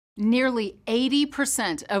Nearly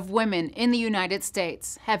 80% of women in the United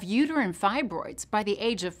States have uterine fibroids by the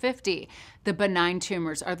age of 50. The benign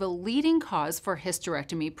tumors are the leading cause for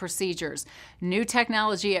hysterectomy procedures. New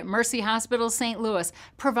technology at Mercy Hospital St. Louis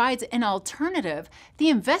provides an alternative.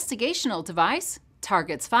 The investigational device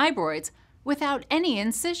targets fibroids without any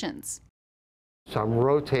incisions. So I'm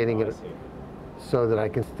rotating it so that I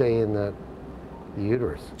can stay in the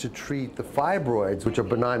uterus. To treat the fibroids, which are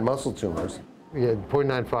benign muscle tumors. Yeah,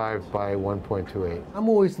 0.95 by 1.28. I'm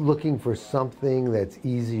always looking for something that's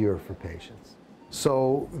easier for patients.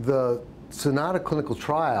 So the Sonata clinical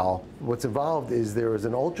trial, what's involved is there is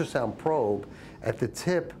an ultrasound probe at the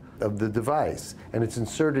tip of the device, and it's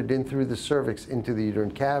inserted in through the cervix into the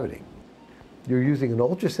uterine cavity. You're using an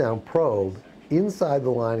ultrasound probe inside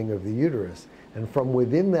the lining of the uterus, and from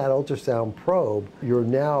within that ultrasound probe, you're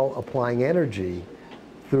now applying energy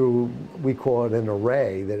through, we call it an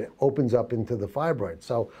array, that it opens up into the fibroid.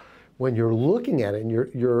 So when you're looking at it,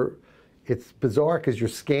 and it's bizarre because you're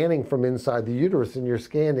scanning from inside the uterus and you're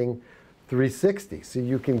scanning 360, so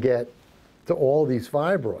you can get to all these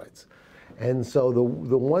fibroids. And so the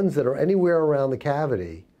ones that are anywhere around the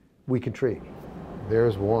cavity, we can treat.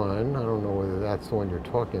 There's one. I don't know whether that's the one you're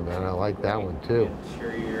talking about. I like that one too.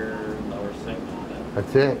 Anterior lower segment.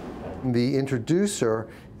 That's it. The introducer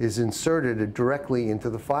is inserted directly into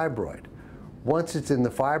the fibroid. Once it's in the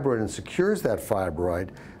fibroid and secures that fibroid,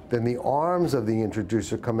 then the arms of the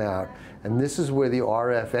introducer come out, and this is where the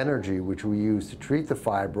RF energy, which we use to treat the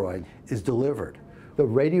fibroid, is delivered. The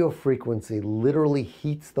radiofrequency literally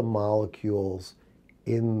heats the molecules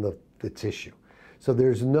in the tissue. So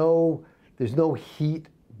there's no heat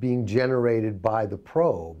being generated by the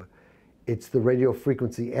probe. It's the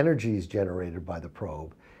radiofrequency energy is generated by the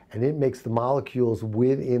probe, and it makes the molecules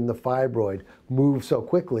within the fibroid move so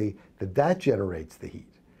quickly that generates the heat.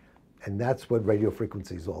 And that's what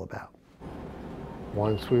radiofrequency is all about.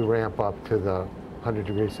 Once we ramp up to the 100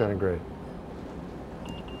 degrees centigrade.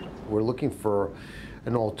 We're looking for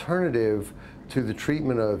an alternative to the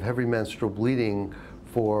treatment of heavy menstrual bleeding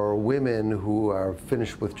for women who are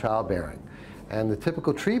finished with childbearing. And the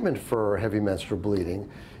typical treatment for heavy menstrual bleeding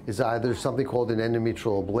is either something called an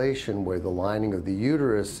endometrial ablation, where the lining of the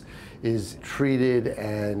uterus is treated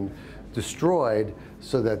and destroyed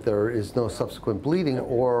so that there is no subsequent bleeding,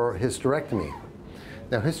 or hysterectomy.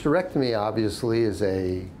 Now, hysterectomy obviously is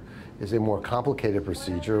a more complicated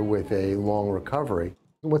procedure with a long recovery.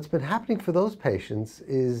 What's been happening for those patients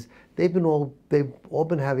is they've all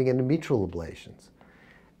been having endometrial ablations.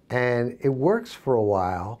 And it works for a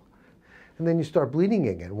while, and then you start bleeding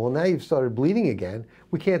again. Well, now you've started bleeding again.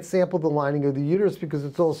 We can't sample the lining of the uterus because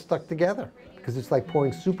it's all stuck together, because it's like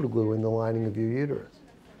pouring super glue in the lining of your uterus.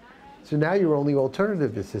 So now your only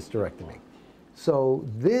alternative is hysterectomy. So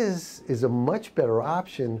this is a much better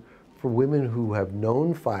option for women who have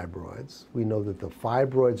known fibroids. We know that the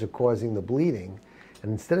fibroids are causing the bleeding,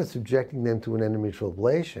 and instead of subjecting them to an endometrial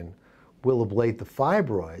ablation, we'll ablate the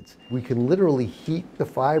fibroids. We can literally heat the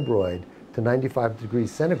fibroid to 95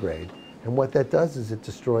 degrees centigrade, and what that does is it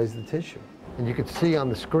destroys the tissue. And you can see on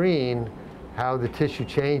the screen how the tissue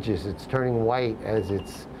changes. It's turning white as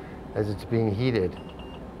it's being heated.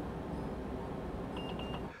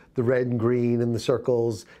 The red and green and the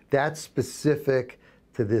circles, that's specific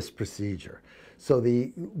to this procedure. So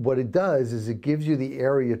what it does is it gives you the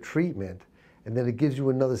area of treatment, and then it gives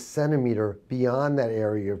you another centimeter beyond that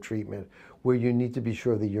area of treatment where you need to be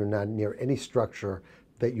sure that you're not near any structure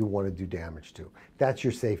that you want to do damage to. That's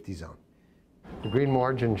your safety zone. The green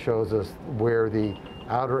margin shows us where the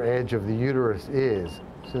outer edge of the uterus is.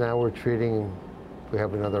 So now we're treating, we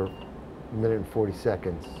have another minute and 40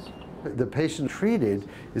 seconds. The patient treated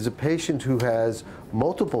is a patient who has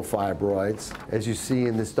multiple fibroids, as you see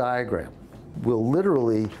in this diagram. We'll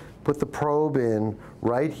literally put the probe in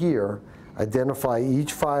right here, identify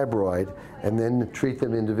each fibroid, and then treat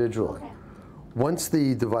them individually. Once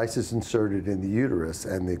the device is inserted in the uterus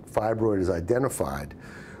and the fibroid is identified,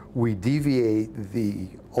 we deviate the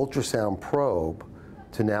ultrasound probe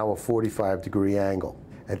to now a 45-degree angle.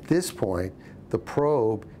 At this point, the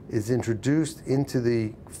probe is introduced into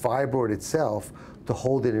the fibroid itself to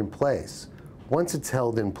hold it in place. Once it's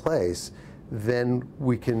held in place, then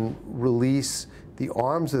we can release the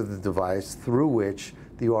arms of the device through which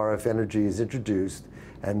the RF energy is introduced,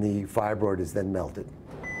 and the fibroid is then melted.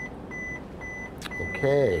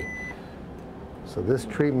 Okay, so this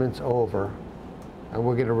treatment's over, and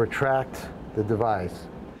we're going to retract the device.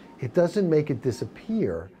 It doesn't make it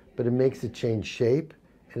disappear, but it makes it change shape,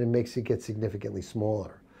 and it makes it get significantly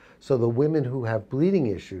smaller. So the women who have bleeding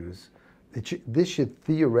issues, this should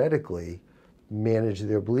theoretically manage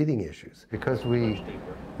their bleeding issues. Because we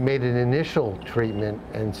made an initial treatment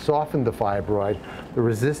and softened the fibroid, the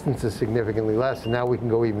resistance is significantly less, and now we can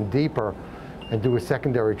go even deeper and do a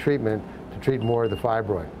secondary treatment to treat more of the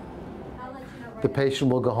fibroid. The patient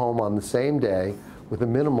will go home on the same day with a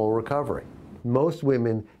minimal recovery. Most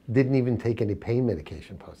women didn't even take any pain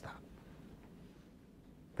medication post-op.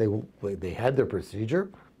 They had their procedure,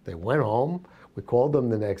 they went home, we called them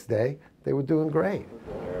the next day, they were doing great.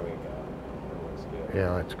 There we go. That looks good.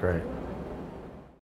 Yeah, that's great.